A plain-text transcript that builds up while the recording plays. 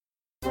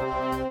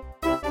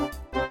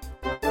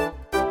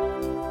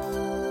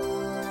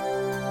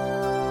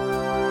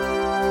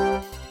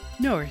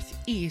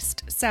North,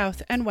 East,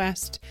 South, and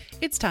West,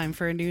 it's time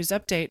for a news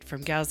update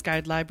from Gals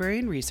Guide Library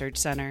and Research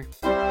Center.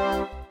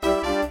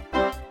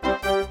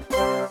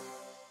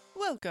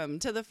 Welcome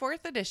to the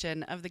 4th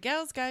edition of the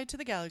Gals Guide to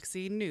the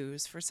Galaxy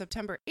News for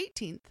September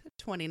 18th,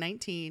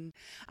 2019.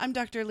 I'm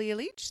Dr. Leah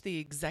Leach, the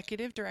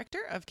Executive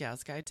Director of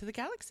Gals Guide to the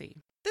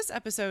Galaxy. This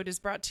episode is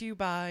brought to you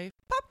by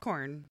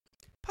popcorn.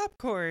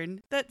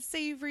 Popcorn, that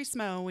savory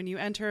smell when you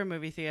enter a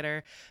movie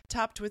theater,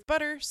 topped with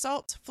butter,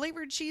 salt,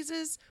 flavored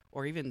cheeses,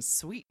 or even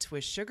sweet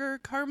with sugar,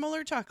 caramel,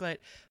 or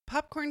chocolate.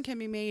 Popcorn can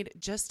be made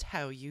just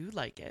how you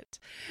like it.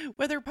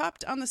 Whether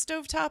popped on the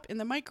stovetop, in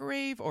the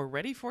microwave, or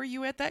ready for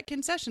you at that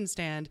concession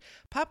stand,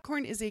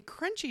 popcorn is a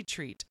crunchy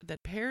treat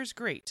that pairs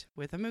great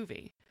with a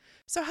movie.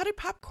 So how did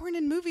popcorn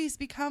and movies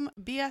become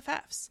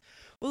BFFs?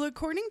 Well,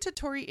 according to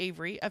Tori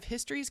Avery of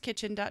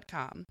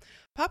HistoriesKitchen.com,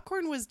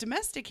 popcorn was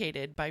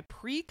domesticated by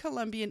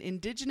pre-Columbian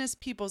indigenous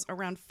peoples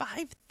around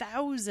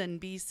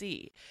 5000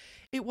 BC.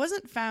 It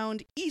wasn't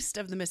found east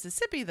of the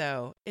Mississippi,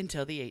 though,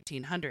 until the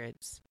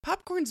 1800s.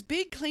 Popcorn's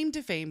big claim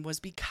to fame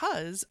was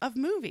because of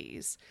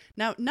movies.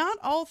 Now, not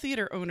all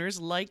theater owners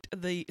liked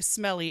the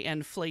smelly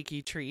and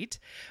flaky treat,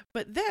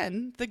 but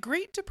then the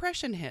Great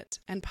Depression hit,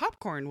 and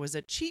popcorn was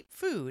a cheap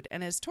food,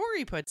 and as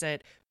Tori puts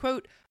it,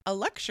 quote, a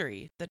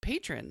luxury that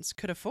patrons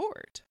could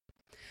afford.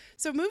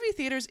 So movie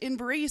theaters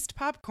embraced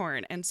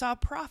popcorn and saw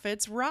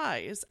profits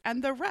rise,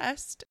 and the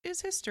rest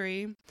is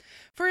history.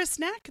 For a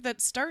snack that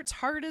starts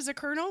hard as a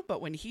kernel, but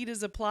when heat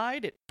is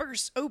applied, it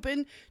bursts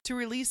open to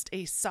release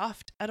a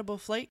soft, edible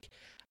flake,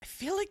 I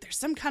feel like there's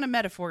some kind of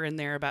metaphor in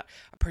there about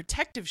a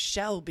protective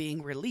shell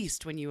being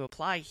released when you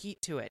apply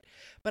heat to it.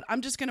 But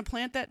I'm just going to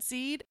plant that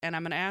seed, and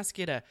I'm going to ask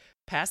you to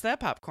pass that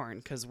popcorn,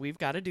 because we've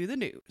got to do the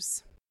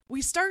news.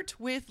 We start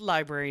with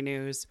library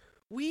news.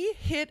 We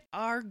hit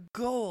our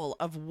goal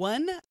of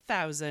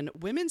 1,000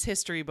 women's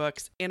history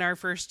books in our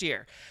first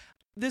year.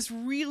 This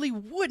really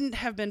wouldn't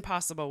have been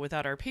possible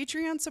without our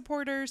Patreon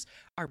supporters,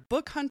 our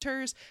book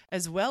hunters,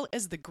 as well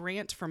as the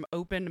grant from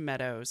Open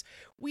Meadows.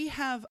 We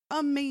have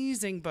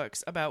amazing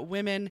books about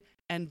women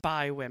and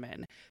by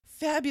women,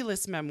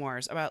 fabulous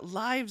memoirs about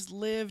lives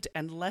lived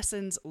and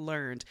lessons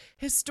learned,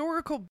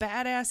 historical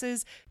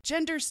badasses,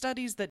 gender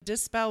studies that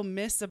dispel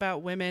myths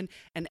about women,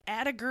 and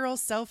atta-girl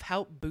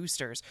self-help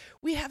boosters.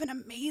 We have an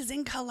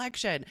amazing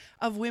collection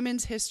of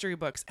women's history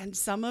books, and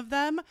some of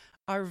them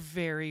are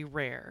very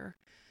rare.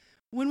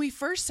 When we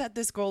first set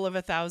this goal of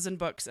 1,000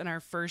 books in our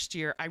first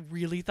year, I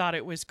really thought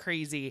it was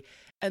crazy.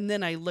 And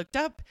then I looked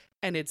up,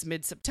 and it's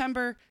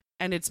mid-September,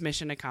 and it's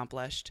mission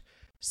accomplished.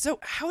 So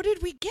how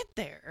did we get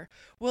there?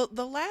 Well,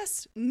 the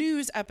last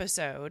news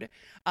episode,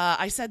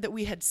 I said that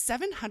we had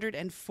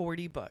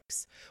 740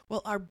 books.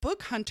 Well, our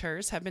book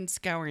hunters have been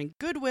scouring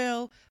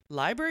Goodwill,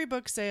 library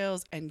book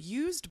sales, and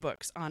used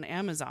books on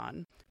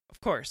Amazon. Of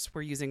course,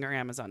 we're using our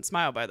Amazon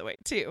Smile, by the way,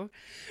 too.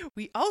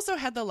 We also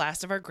had the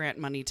last of our grant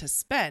money to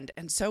spend,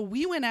 and so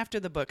we went after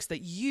the books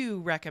that you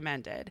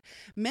recommended.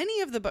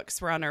 Many of the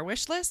books were on our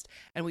wish list,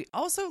 and we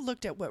also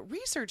looked at what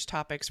research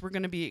topics we're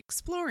going to be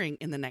exploring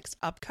in the next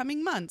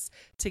upcoming months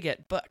to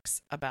get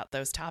books about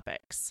those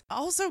topics.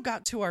 Also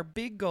got to our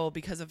big goal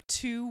because of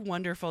two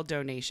wonderful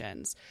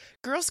donations.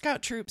 Girl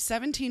Scout Troop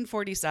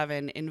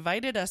 1747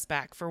 invited us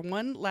back for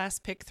one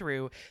last pick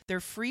through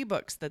their free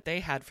books that they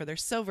had for their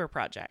Silver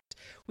Project.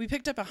 We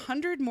picked up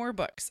 100 more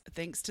books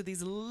thanks to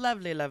these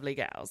lovely, lovely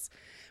gals.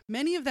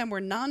 Many of them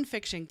were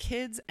nonfiction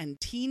kids and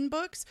teen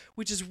books,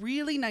 which is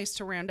really nice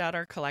to round out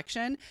our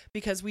collection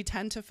because we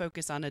tend to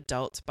focus on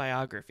adult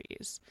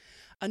biographies.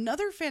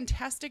 Another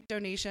fantastic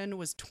donation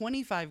was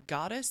 25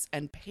 goddess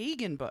and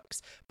pagan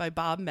books by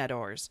Bob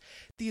Meadors.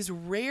 These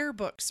rare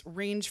books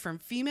range from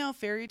female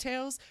fairy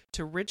tales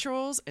to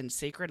rituals and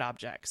sacred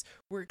objects.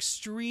 We're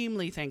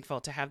extremely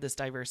thankful to have this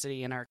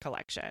diversity in our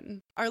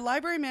collection. Our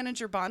library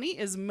manager, Bonnie,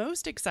 is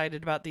most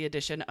excited about the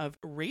addition of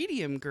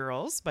Radium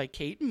Girls by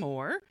Kate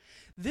Moore.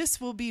 This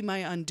will be my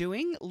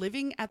undoing,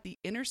 living at the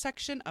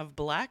intersection of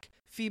Black,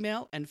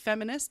 Female, and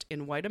Feminist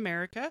in White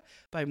America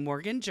by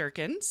Morgan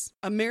Jerkins.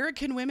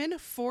 American Women,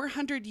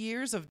 400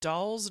 Years of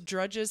Dolls,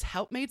 Drudges,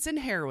 Helpmates, and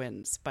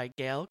Heroines by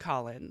Gail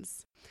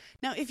Collins.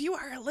 Now, if you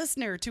are a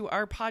listener to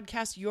our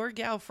podcast, Your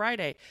Gal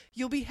Friday,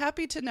 you'll be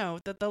happy to know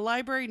that the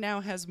library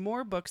now has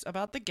more books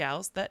about the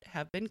gals that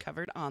have been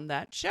covered on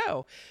that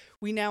show.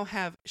 We now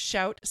have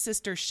Shout,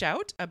 Sister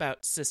Shout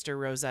about Sister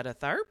Rosetta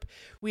Tharpe.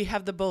 We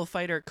have the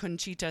bullfighter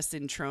Conchita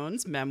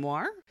Cintrone's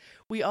memoir.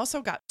 We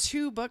also got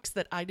two books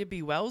that Ida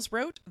B. Wells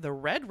wrote, The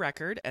Red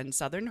Record and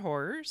Southern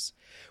Horrors.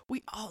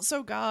 We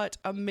also got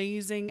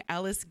amazing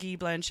Alice Guy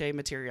Blanchet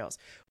materials.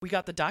 We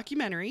got the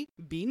documentary,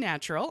 Be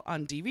Natural,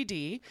 on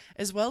DVD,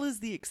 as well as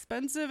the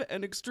expensive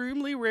and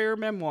extremely rare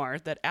memoir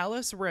that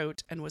Alice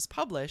wrote and was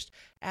published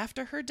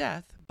after her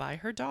death by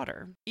her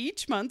daughter.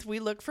 Each month, we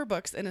look for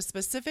books in a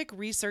specific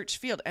research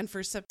field, and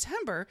for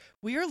September,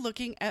 we are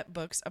looking at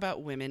books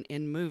about women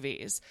in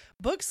movies.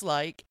 Books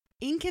like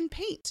Ink and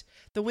Paint,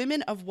 The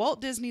Women of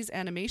Walt Disney's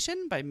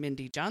Animation by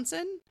Mindy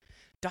Johnson,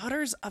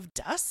 Daughters of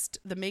Dust,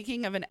 The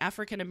Making of an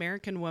African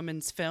American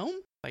Woman's Film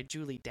by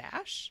Julie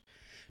Dash,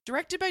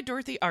 Directed by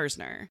Dorothy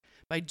Arzner.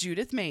 By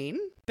Judith Main.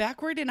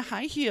 Backward in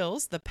High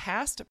Heels, The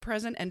Past,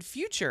 Present, and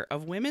Future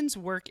of Women's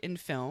Work in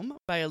Film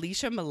by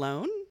Alicia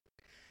Malone.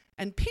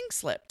 And Pink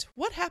Slipped,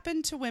 What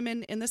Happened to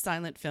Women in the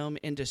Silent Film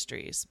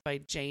Industries by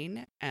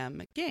Jane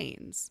M.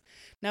 Gaines.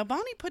 Now,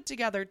 Bonnie put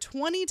together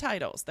 20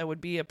 titles that would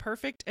be a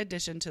perfect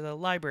addition to the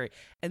library,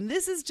 and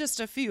this is just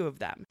a few of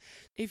them.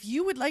 If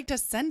you would like to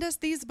send us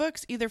these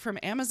books, either from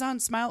Amazon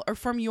Smile or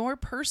from your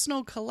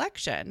personal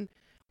collection,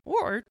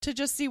 or to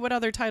just see what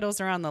other titles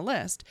are on the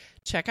list,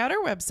 check out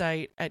our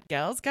website at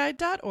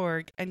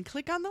galsguide.org and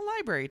click on the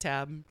Library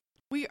tab.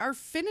 We are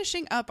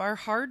finishing up our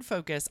hard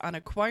focus on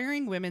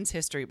acquiring women's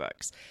history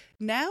books.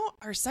 Now,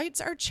 our sites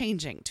are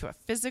changing to a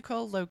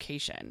physical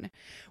location.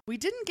 We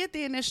didn't get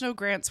the initial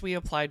grants we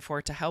applied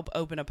for to help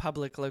open a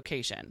public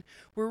location.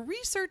 We're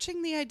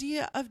researching the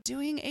idea of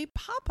doing a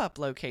pop-up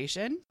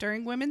location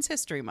during Women's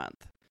History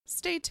Month.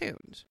 Stay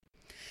tuned.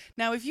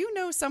 Now, if you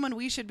know someone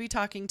we should be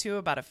talking to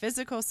about a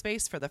physical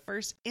space for the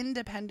first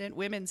independent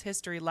women's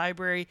history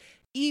library,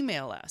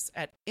 email us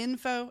at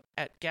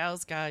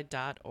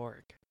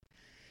info@galsguide.org.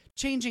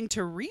 Changing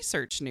to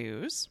research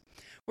news,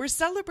 we're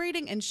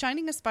celebrating and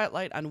shining a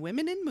spotlight on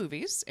women in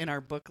movies in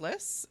our book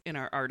lists, in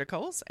our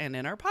articles, and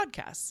in our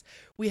podcasts.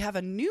 We have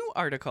a new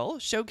article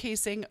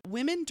showcasing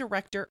Women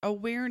Director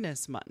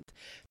Awareness Month.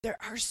 There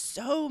are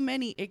so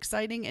many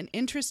exciting and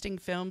interesting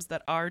films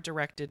that are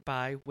directed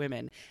by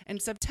women, and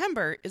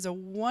September is a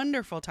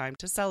wonderful time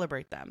to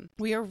celebrate them.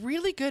 We are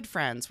really good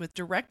friends with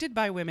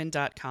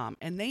directedbywomen.com,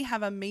 and they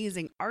have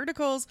amazing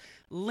articles,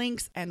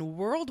 links, and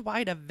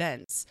worldwide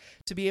events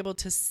to be able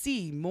to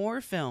see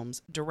more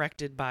films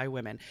directed by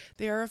women.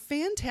 They are a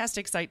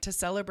fantastic site to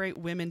celebrate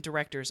women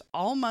directors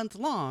all month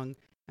long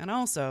and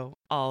also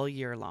all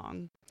year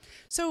long.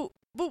 So,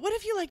 but what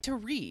if you like to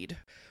read?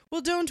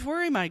 Well, don't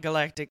worry, my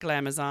galactic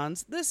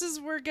glamazons. This is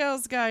where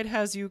Gal's Guide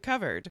has you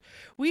covered.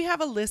 We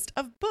have a list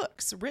of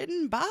books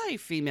written by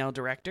female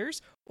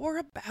directors or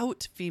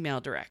about female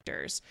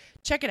directors.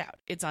 Check it out.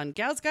 It's on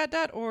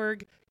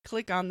galsguide.org.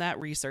 Click on that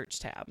research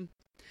tab.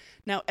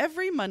 Now,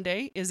 every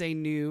Monday is a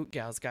new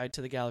Gal's Guide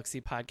to the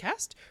Galaxy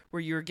podcast,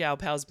 where your gal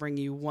pals bring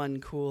you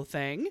one cool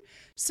thing.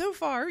 So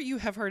far, you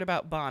have heard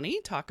about Bonnie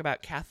talk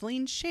about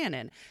Kathleen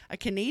Shannon, a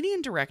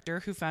Canadian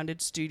director who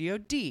founded Studio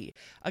D,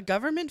 a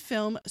government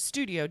film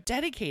studio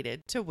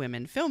dedicated to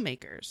women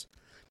filmmakers.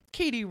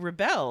 Katie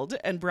rebelled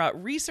and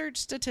brought research,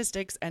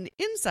 statistics, and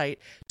insight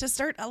to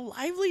start a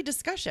lively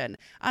discussion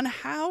on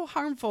how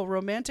harmful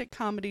romantic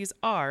comedies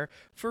are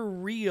for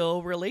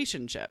real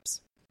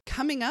relationships.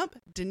 Coming up,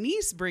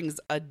 Denise brings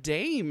a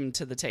dame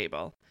to the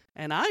table,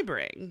 and I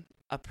bring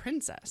a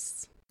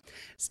princess.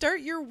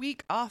 Start your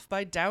week off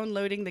by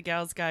downloading the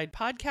Gal's Guide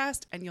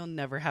podcast, and you'll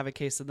never have a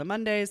case of the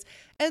Mondays.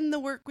 End the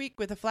work week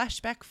with a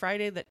Flashback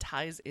Friday that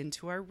ties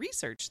into our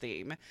research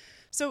theme.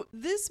 So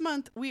this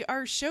month, we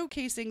are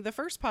showcasing the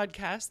first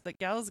podcast that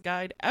Gal's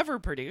Guide ever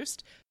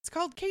produced. It's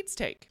called Kate's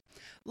Take.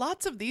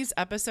 Lots of these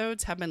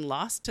episodes have been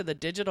lost to the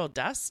digital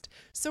dust,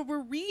 so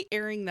we're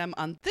re-airing them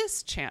on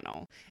this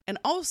channel and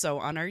also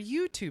on our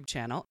YouTube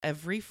channel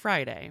every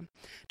Friday.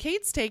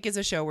 Kate's Take is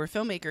a show where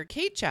filmmaker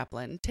Kate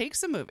Chaplin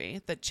takes a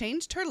movie that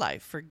changed her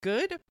life for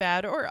good,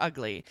 bad, or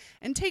ugly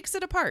and takes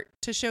it apart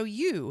to show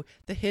you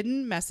the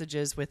hidden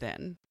messages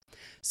within.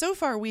 So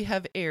far, we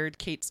have aired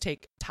Kate's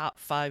Take Top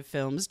 5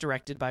 Films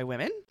Directed by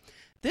Women.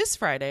 This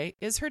Friday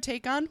is her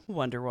take on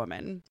Wonder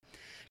Woman.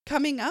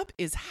 Coming up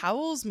is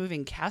Howl's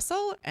Moving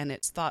Castle and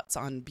its thoughts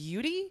on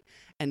beauty,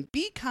 and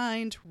Be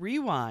Kind,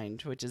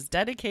 Rewind, which is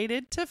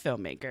dedicated to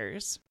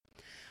filmmakers.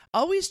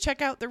 Always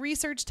check out the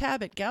research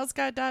tab at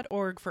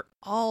galsguide.org for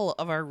all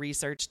of our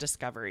research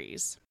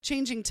discoveries.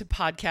 Changing to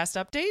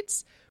podcast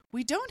updates,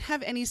 we don't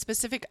have any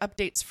specific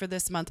updates for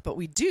this month, but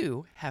we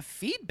do have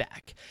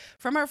feedback.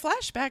 From our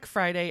Flashback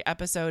Friday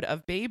episode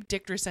of Babe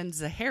Dickerson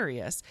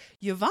Zaharias,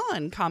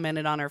 Yvonne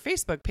commented on our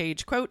Facebook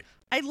page, quote,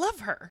 "I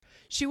love her.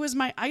 She was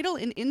my idol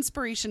and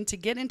inspiration to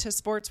get into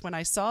sports when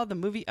I saw the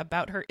movie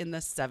about her in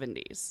the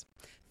 70s.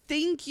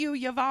 Thank you,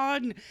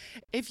 Yvonne.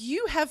 If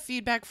you have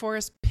feedback for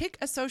us, pick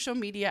a social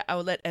media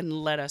outlet and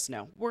let us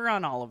know. We're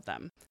on all of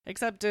them,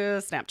 except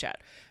Snapchat.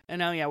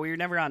 And oh yeah, we were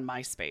never on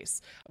MySpace,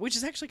 which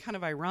is actually kind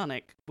of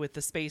ironic with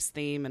the space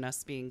theme and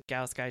us being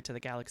Gal's Guide to the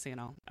Galaxy and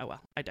all. Oh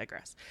well, I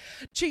digress.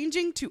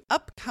 Changing to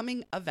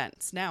upcoming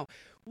events. Now,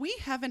 we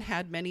haven't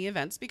had many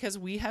events because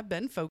we have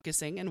been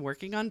focusing and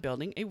working on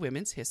building a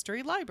women's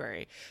history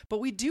library. But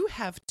we do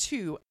have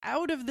 2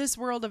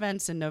 out-of-this-world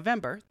events in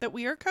November that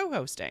we are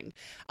co-hosting.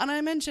 And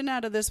I mention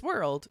out of this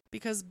world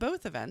because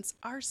both events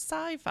are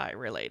sci-fi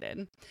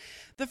related.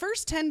 The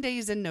first 10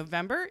 days in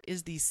November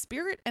is the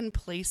Spirit and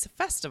Place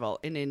Festival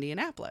in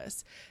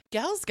Indianapolis.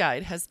 Gal's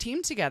Guide has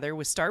teamed together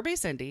with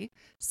Starbase Indy,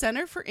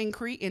 Center for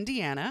Inquiry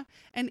Indiana,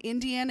 and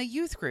Indiana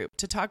Youth Group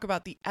to talk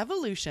about the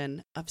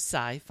evolution of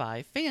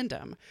sci-fi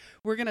fandom.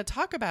 We're going to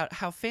talk about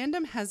how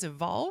fandom has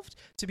evolved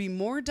to be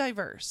more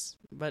diverse,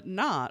 but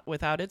not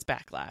without its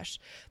backlash.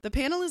 The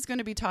panel is going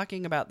to be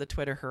talking about the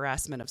Twitter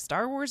harassment of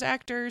Star Wars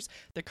actors,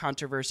 the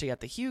controversy at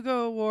the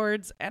Hugo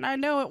Awards, and I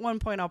know at one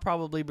point I'll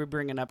probably be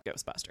bringing bringing up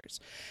Ghostbusters.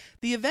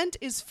 The event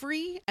is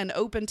free and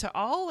open to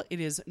all.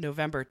 It is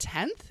November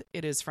 10th.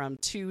 It is from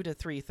 2 to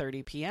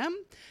 3:30 p.m.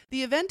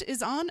 The event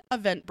is on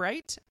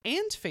Eventbrite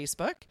and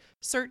Facebook.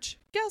 Search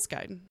Gals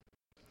Guide.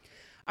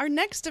 Our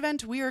next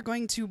event, we are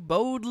going to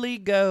boldly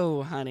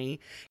go, honey.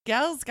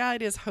 Gals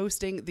Guide is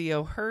hosting the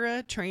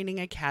Uhura Training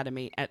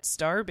Academy at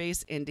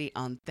Starbase Indy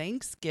on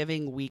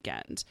Thanksgiving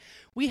weekend.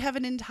 We have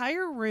an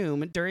entire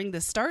room during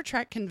the Star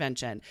Trek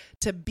convention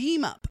to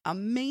beam up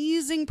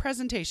amazing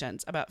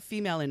presentations about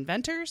female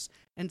inventors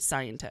and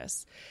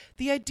scientists.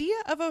 The idea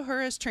of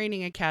Uhura's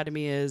Training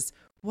Academy is,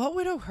 what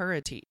would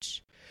Uhura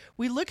teach?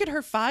 We look at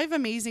her 5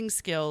 amazing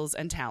skills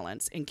and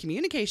talents in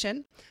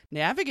communication,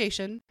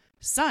 navigation,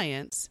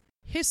 science,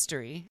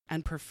 history,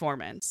 and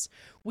performance.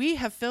 We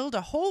have filled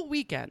a whole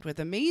weekend with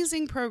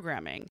amazing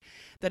programming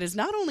that is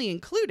not only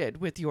included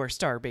with your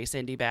Starbase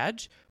Indy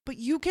badge, but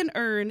you can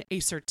earn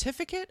a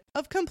certificate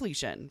of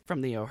completion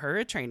from the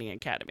Uhura Training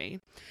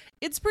Academy.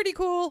 It's pretty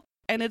cool,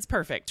 and it's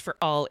perfect for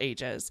all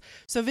ages.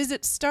 So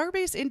visit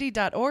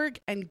starbaseindy.org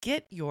and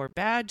get your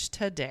badge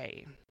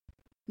today.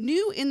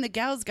 New in the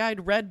Gals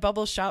Guide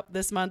Redbubble shop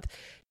this month,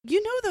 you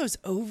know those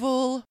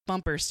oval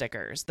bumper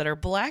stickers that are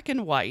black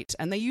and white,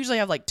 and they usually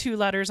have like 2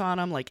 letters on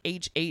them, like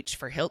HH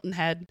for Hilton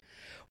Head?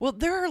 Well,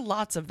 there are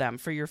lots of them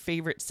for your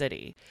favorite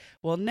city.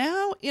 Well,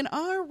 now in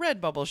our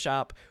Redbubble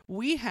shop,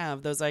 we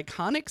have those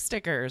iconic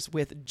stickers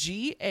with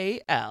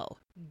GAL,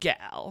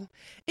 gal.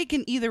 It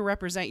can either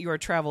represent your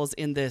travels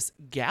in this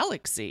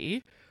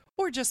galaxy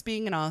or just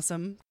being an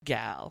awesome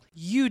gal.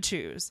 You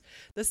choose.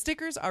 The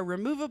stickers are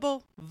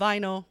removable,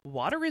 vinyl,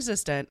 water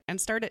resistant, and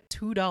start at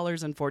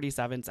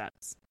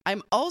 $2.47.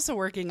 I'm also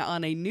working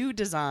on a new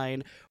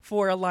design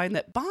for a line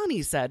that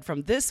Bonnie said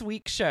from this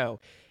week's show.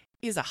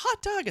 Is a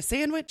hot dog a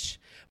sandwich?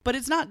 But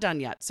it's not done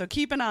yet, so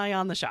keep an eye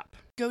on the shop.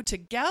 Go to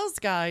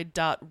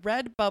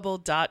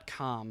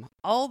galsguide.redbubble.com.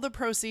 All the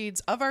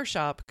proceeds of our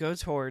shop go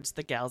towards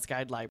the Gals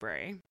Guide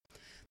Library.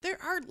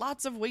 There are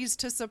lots of ways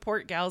to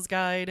support Gals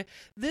Guide.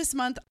 This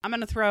month, I'm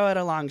going to throw out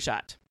a long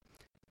shot.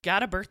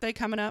 Got a birthday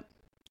coming up?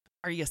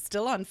 Are you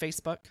still on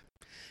Facebook?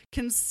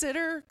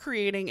 Consider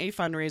creating a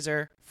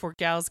fundraiser for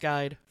Gals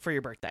Guide for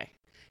your birthday.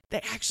 They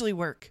actually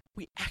work.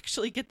 We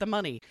actually get the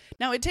money.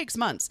 Now, it takes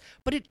months,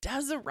 but it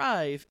does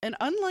arrive. And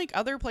unlike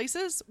other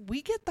places,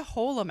 we get the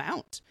whole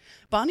amount.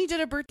 Bonnie did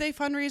a birthday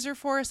fundraiser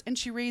for us, and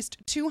she raised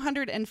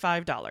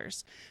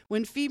 $205.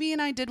 When Phoebe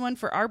and I did one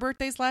for our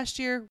birthdays last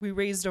year, we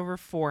raised over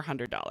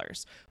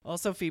 $400.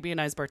 Also, Phoebe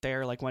and I's birthday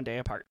are like one day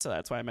apart, so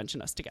that's why I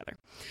mentioned us together.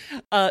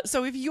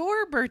 So if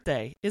your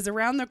birthday is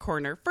around the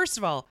corner, first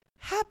of all,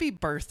 happy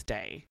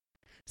birthday.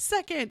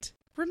 Second,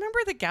 remember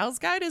the Gals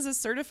Guide is a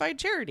certified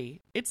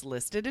charity. It's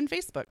listed in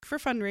Facebook for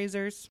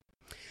fundraisers.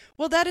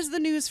 Well, that is the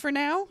news for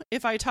now.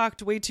 If I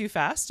talked way too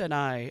fast, and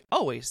I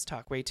always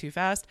talk way too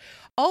fast,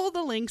 all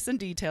the links and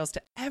details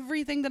to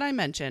everything that I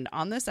mentioned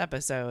on this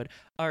episode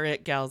are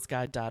at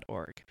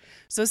galsguide.org.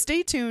 So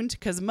stay tuned,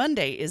 because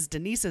Monday is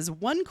Denise's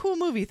One Cool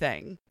Movie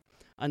Thing.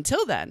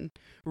 Until then,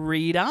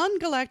 read on,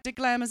 Galactic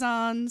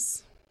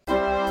Glamazons.